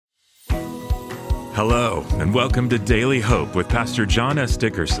Hello, and welcome to Daily Hope with Pastor John S.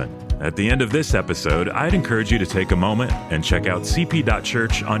 Dickerson. At the end of this episode, I'd encourage you to take a moment and check out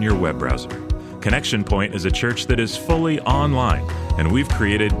cp.church on your web browser. Connection Point is a church that is fully online, and we've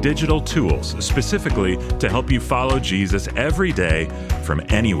created digital tools specifically to help you follow Jesus every day from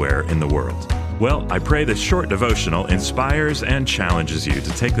anywhere in the world. Well, I pray this short devotional inspires and challenges you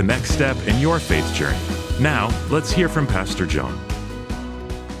to take the next step in your faith journey. Now, let's hear from Pastor John.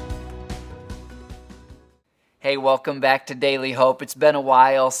 Hey, welcome back to Daily Hope. It's been a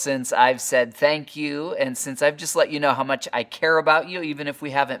while since I've said thank you and since I've just let you know how much I care about you, even if we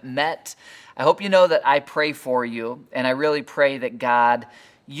haven't met. I hope you know that I pray for you, and I really pray that God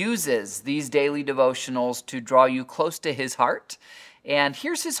uses these daily devotionals to draw you close to His heart. And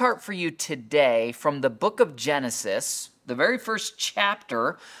here's His heart for you today from the book of Genesis, the very first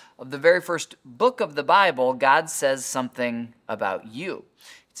chapter of the very first book of the Bible. God says something about you.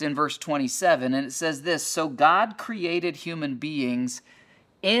 It's in verse 27, and it says this: "So God created human beings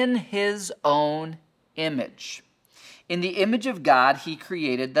in His own image. In the image of God, He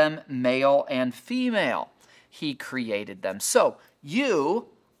created them, male and female. He created them." So you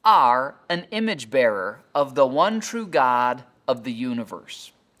are an image bearer of the one true God of the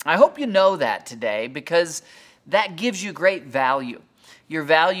universe. I hope you know that today, because that gives you great value. Your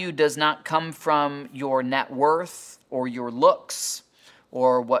value does not come from your net worth or your looks,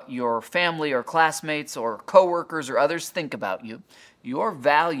 or what your family or classmates or coworkers or others think about you. Your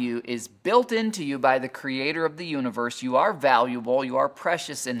value is built into you by the Creator of the universe. You are valuable. You are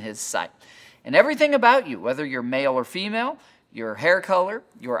precious in His sight. And everything about you, whether you're male or female, your hair color,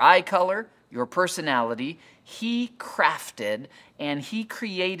 your eye color, your personality, He crafted and He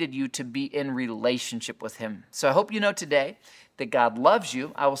created you to be in relationship with Him. So I hope you know today that God loves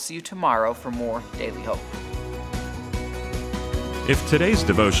you. I will see you tomorrow for more Daily Hope. If today's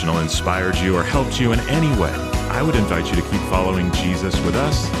devotional inspired you or helped you in any way, I would invite you to keep following Jesus with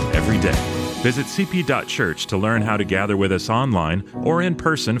us every day. Visit cp.church to learn how to gather with us online or in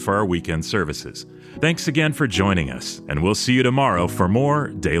person for our weekend services. Thanks again for joining us, and we'll see you tomorrow for more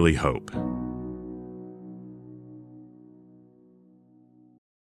Daily Hope.